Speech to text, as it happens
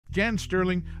Jan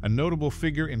Sterling, a notable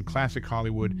figure in classic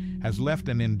Hollywood, has left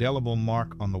an indelible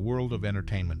mark on the world of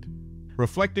entertainment.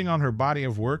 Reflecting on her body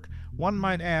of work, one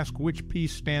might ask which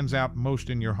piece stands out most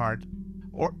in your heart.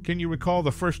 Or can you recall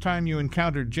the first time you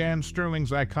encountered Jan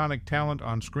Sterling's iconic talent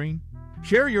on screen?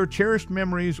 Share your cherished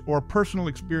memories or personal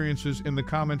experiences in the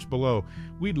comments below.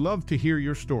 We'd love to hear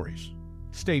your stories.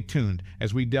 Stay tuned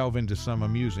as we delve into some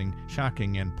amusing,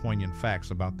 shocking, and poignant facts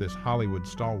about this Hollywood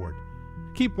stalwart.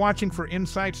 Keep watching for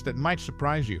insights that might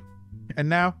surprise you. And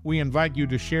now, we invite you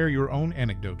to share your own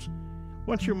anecdotes.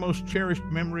 What's your most cherished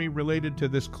memory related to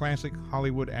this classic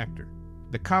Hollywood actor?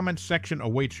 The comments section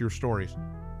awaits your stories.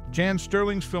 Jan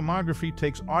Sterling's filmography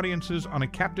takes audiences on a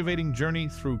captivating journey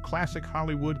through classic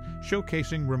Hollywood,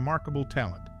 showcasing remarkable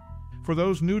talent. For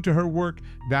those new to her work,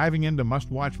 diving into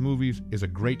must-watch movies is a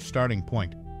great starting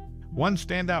point. One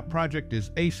standout project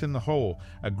is Ace in the Hole,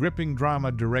 a gripping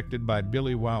drama directed by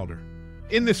Billy Wilder.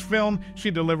 In this film, she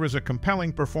delivers a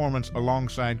compelling performance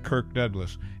alongside Kirk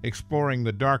Douglas, exploring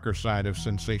the darker side of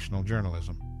sensational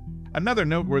journalism. Another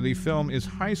noteworthy film is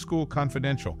High School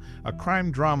Confidential, a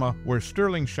crime drama where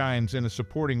Sterling shines in a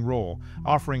supporting role,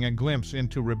 offering a glimpse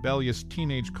into rebellious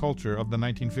teenage culture of the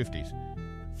 1950s.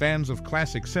 Fans of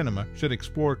classic cinema should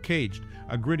explore Caged,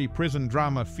 a gritty prison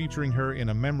drama featuring her in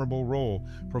a memorable role,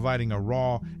 providing a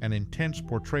raw and intense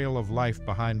portrayal of life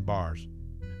behind bars.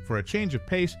 For a change of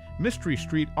pace, Mystery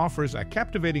Street offers a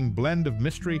captivating blend of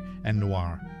mystery and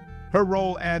noir. Her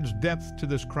role adds depth to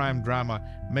this crime drama,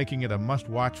 making it a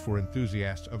must-watch for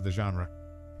enthusiasts of the genre.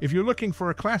 If you're looking for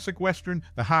a classic Western,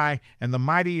 The High and the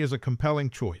Mighty is a compelling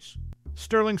choice.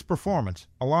 Sterling's performance,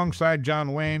 alongside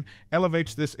John Wayne,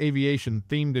 elevates this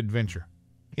aviation-themed adventure.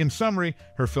 In summary,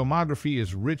 her filmography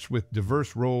is rich with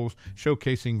diverse roles,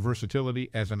 showcasing versatility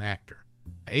as an actor.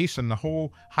 Ace in the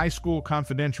Hole, High School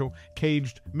Confidential,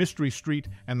 Caged, Mystery Street,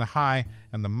 and The High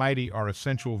and the Mighty are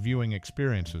essential viewing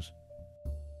experiences.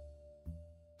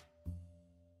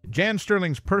 Jan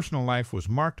Sterling's personal life was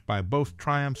marked by both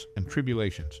triumphs and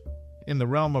tribulations. In the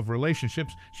realm of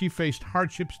relationships, she faced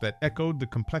hardships that echoed the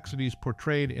complexities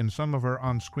portrayed in some of her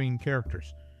on-screen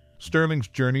characters. Sterling's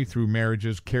journey through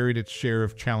marriages carried its share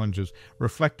of challenges,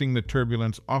 reflecting the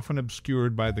turbulence often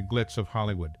obscured by the glitz of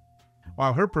Hollywood.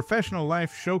 While her professional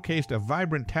life showcased a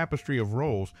vibrant tapestry of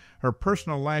roles, her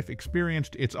personal life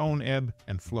experienced its own ebb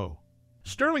and flow.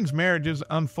 Sterling's marriages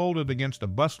unfolded against a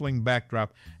bustling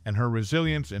backdrop, and her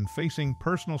resilience in facing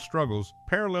personal struggles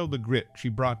paralleled the grit she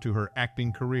brought to her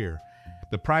acting career.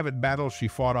 The private battles she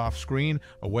fought off-screen,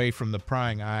 away from the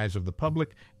prying eyes of the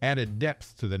public, added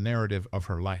depth to the narrative of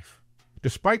her life.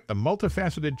 Despite the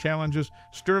multifaceted challenges,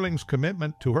 Sterling's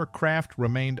commitment to her craft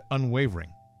remained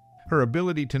unwavering. Her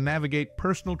ability to navigate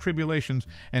personal tribulations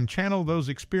and channel those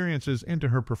experiences into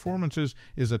her performances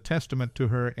is a testament to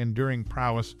her enduring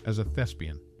prowess as a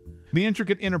thespian. The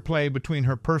intricate interplay between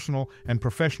her personal and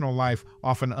professional life,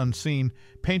 often unseen,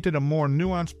 painted a more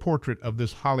nuanced portrait of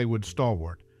this Hollywood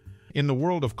stalwart. In the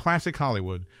world of classic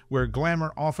Hollywood, where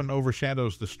glamour often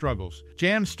overshadows the struggles,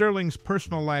 Jan Sterling's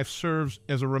personal life serves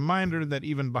as a reminder that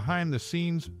even behind the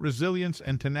scenes, resilience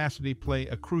and tenacity play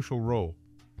a crucial role.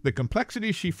 The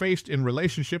complexities she faced in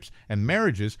relationships and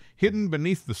marriages, hidden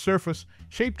beneath the surface,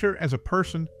 shaped her as a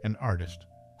person and artist.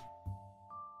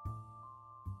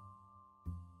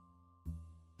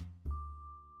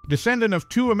 Descendant of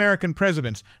two American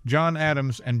presidents, John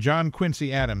Adams and John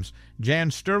Quincy Adams,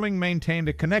 Jan Sterling maintained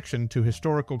a connection to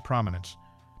historical prominence.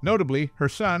 Notably, her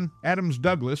son, Adams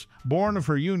Douglas, born of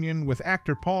her union with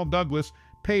actor Paul Douglas,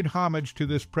 paid homage to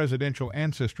this presidential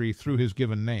ancestry through his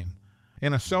given name.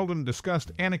 In a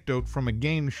seldom-discussed anecdote from a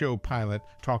game show pilot,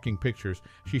 Talking Pictures,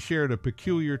 she shared a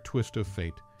peculiar twist of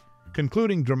fate.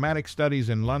 Concluding dramatic studies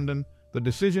in London, the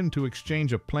decision to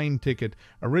exchange a plane ticket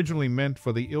originally meant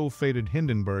for the ill-fated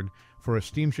Hindenburg for a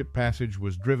steamship passage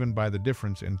was driven by the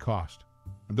difference in cost.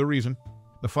 The reason?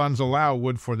 The funds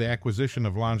would for the acquisition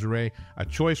of lingerie, a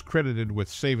choice credited with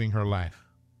saving her life.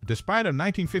 Despite a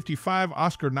 1955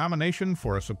 Oscar nomination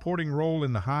for a supporting role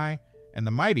in The High and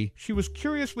the Mighty, she was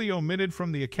curiously omitted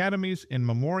from the Academy's in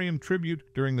memoriam tribute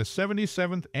during the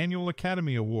 77th Annual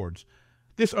Academy Awards.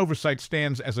 This oversight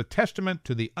stands as a testament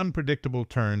to the unpredictable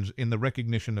turns in the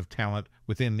recognition of talent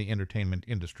within the entertainment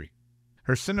industry.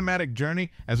 Her cinematic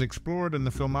journey, as explored in the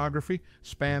filmography,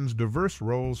 spans diverse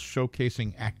roles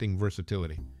showcasing acting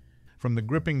versatility. From the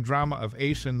gripping drama of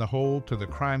Ace in the Hole to the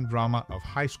crime drama of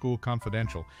High School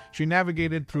Confidential, she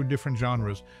navigated through different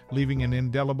genres, leaving an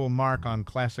indelible mark on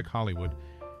classic Hollywood.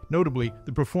 Notably,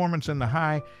 the performance in The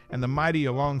High and the Mighty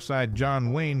alongside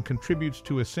John Wayne contributes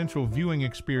to essential viewing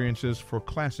experiences for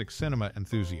classic cinema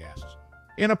enthusiasts.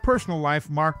 In a personal life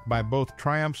marked by both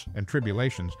triumphs and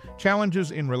tribulations,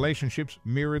 challenges in relationships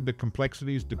mirrored the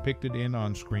complexities depicted in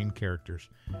on-screen characters.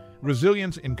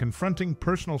 Resilience in confronting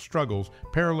personal struggles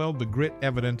paralleled the grit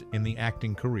evident in the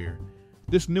acting career.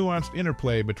 This nuanced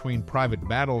interplay between private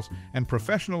battles and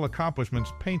professional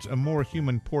accomplishments paints a more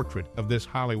human portrait of this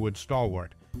Hollywood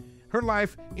stalwart. Her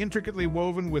life, intricately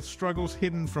woven with struggles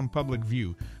hidden from public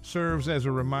view, serves as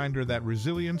a reminder that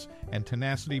resilience and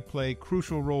tenacity play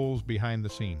crucial roles behind the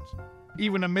scenes.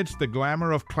 Even amidst the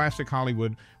glamour of classic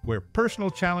Hollywood, where personal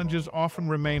challenges often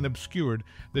remain obscured,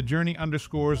 the journey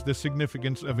underscores the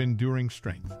significance of enduring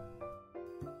strength.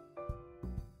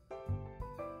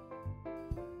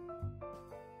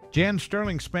 Jan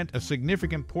Sterling spent a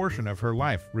significant portion of her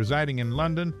life residing in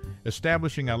London,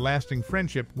 establishing a lasting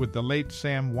friendship with the late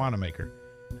Sam Wanamaker.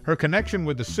 Her connection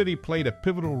with the city played a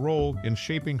pivotal role in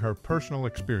shaping her personal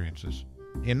experiences.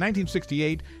 In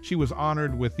 1968, she was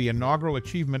honored with the inaugural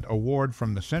Achievement Award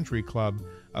from the Century Club,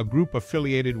 a group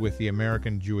affiliated with the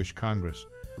American Jewish Congress.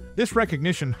 This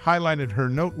recognition highlighted her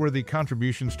noteworthy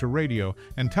contributions to radio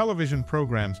and television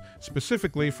programs,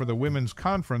 specifically for the Women's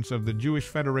Conference of the Jewish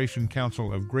Federation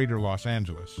Council of Greater Los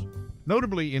Angeles.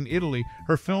 Notably, in Italy,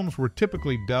 her films were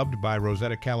typically dubbed by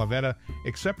Rosetta Calavetta,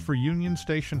 except for Union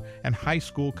Station and High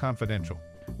School Confidential,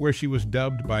 where she was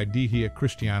dubbed by Dihia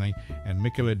Cristiani and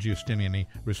Michela Giustiniani,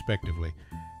 respectively.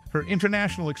 Her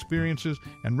international experiences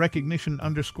and recognition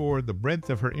underscore the breadth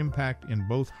of her impact in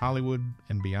both Hollywood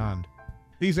and beyond.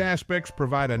 These aspects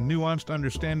provide a nuanced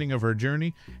understanding of her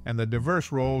journey and the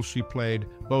diverse roles she played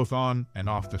both on and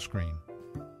off the screen.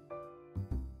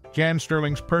 Jan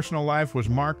Sterling's personal life was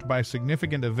marked by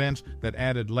significant events that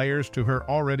added layers to her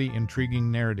already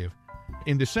intriguing narrative.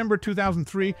 In December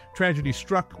 2003, tragedy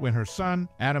struck when her son,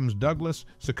 Adams Douglas,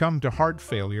 succumbed to heart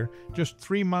failure just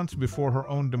 3 months before her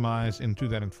own demise in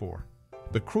 2004.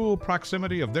 The cruel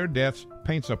proximity of their deaths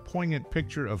paints a poignant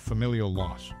picture of familial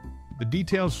loss. The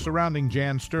details surrounding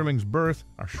Jan Sterling's birth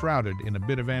are shrouded in a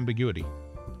bit of ambiguity.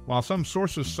 While some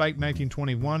sources cite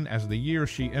 1921 as the year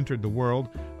she entered the world,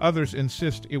 others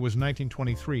insist it was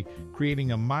 1923,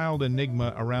 creating a mild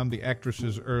enigma around the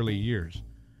actress's early years.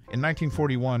 In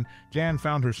 1941, Jan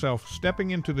found herself stepping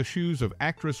into the shoes of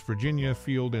actress Virginia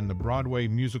Field in the Broadway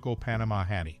musical Panama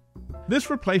Hattie.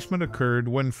 This replacement occurred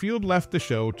when Field left the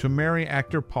show to marry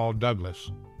actor Paul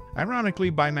Douglas. Ironically,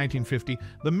 by 1950,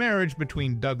 the marriage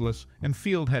between Douglas and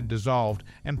Field had dissolved,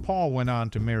 and Paul went on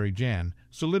to marry Jan,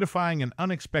 solidifying an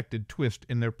unexpected twist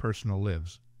in their personal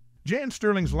lives. Jan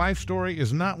Sterling's life story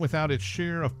is not without its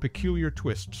share of peculiar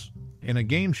twists. In a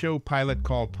game show pilot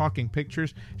called Talking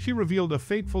Pictures, she revealed a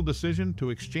fateful decision to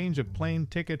exchange a plane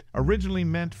ticket originally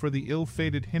meant for the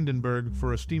ill-fated Hindenburg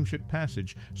for a steamship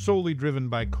passage, solely driven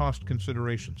by cost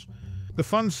considerations. The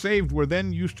funds saved were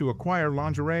then used to acquire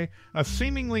lingerie, a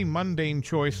seemingly mundane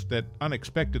choice that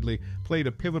unexpectedly played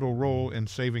a pivotal role in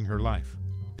saving her life.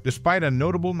 Despite a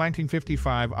notable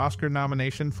 1955 Oscar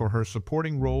nomination for her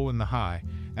supporting role in The High,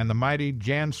 and the mighty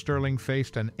Jan Sterling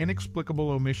faced an inexplicable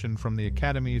omission from the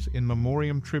Academy's In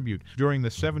Memoriam tribute during the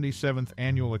 77th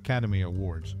Annual Academy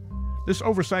Awards. This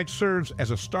oversight serves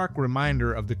as a stark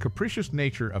reminder of the capricious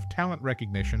nature of talent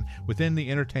recognition within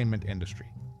the entertainment industry.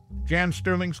 Jan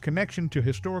Sterling's connection to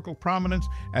historical prominence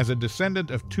as a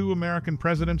descendant of two American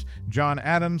presidents, John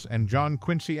Adams and John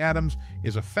Quincy Adams,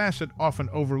 is a facet often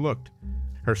overlooked.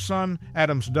 Her son,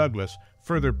 Adams Douglas,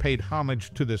 further paid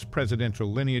homage to this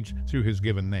presidential lineage through his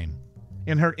given name.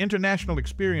 In her international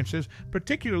experiences,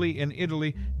 particularly in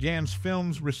Italy, Jan's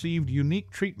films received unique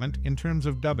treatment in terms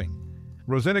of dubbing.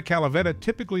 Rosetta Calavetta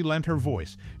typically lent her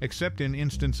voice, except in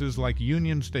instances like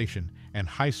Union Station and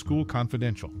High School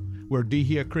Confidential, where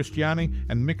Dihia Cristiani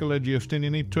and Michela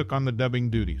Giustiniani took on the dubbing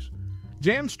duties.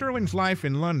 Jan Sterling's life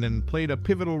in London played a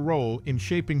pivotal role in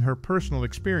shaping her personal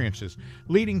experiences,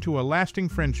 leading to a lasting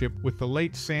friendship with the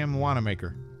late Sam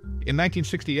Wanamaker. In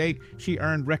 1968, she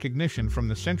earned recognition from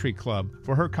the Century Club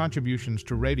for her contributions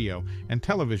to radio and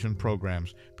television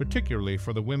programs, particularly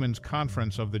for the Women's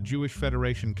Conference of the Jewish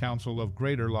Federation Council of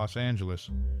Greater Los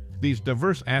Angeles. These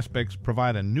diverse aspects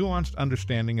provide a nuanced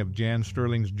understanding of Jan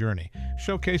Sterling's journey,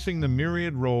 showcasing the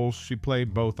myriad roles she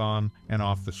played both on and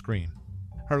off the screen.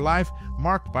 Her life,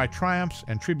 marked by triumphs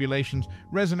and tribulations,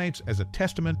 resonates as a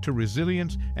testament to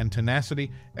resilience and tenacity,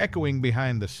 echoing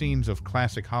behind the scenes of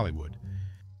classic Hollywood.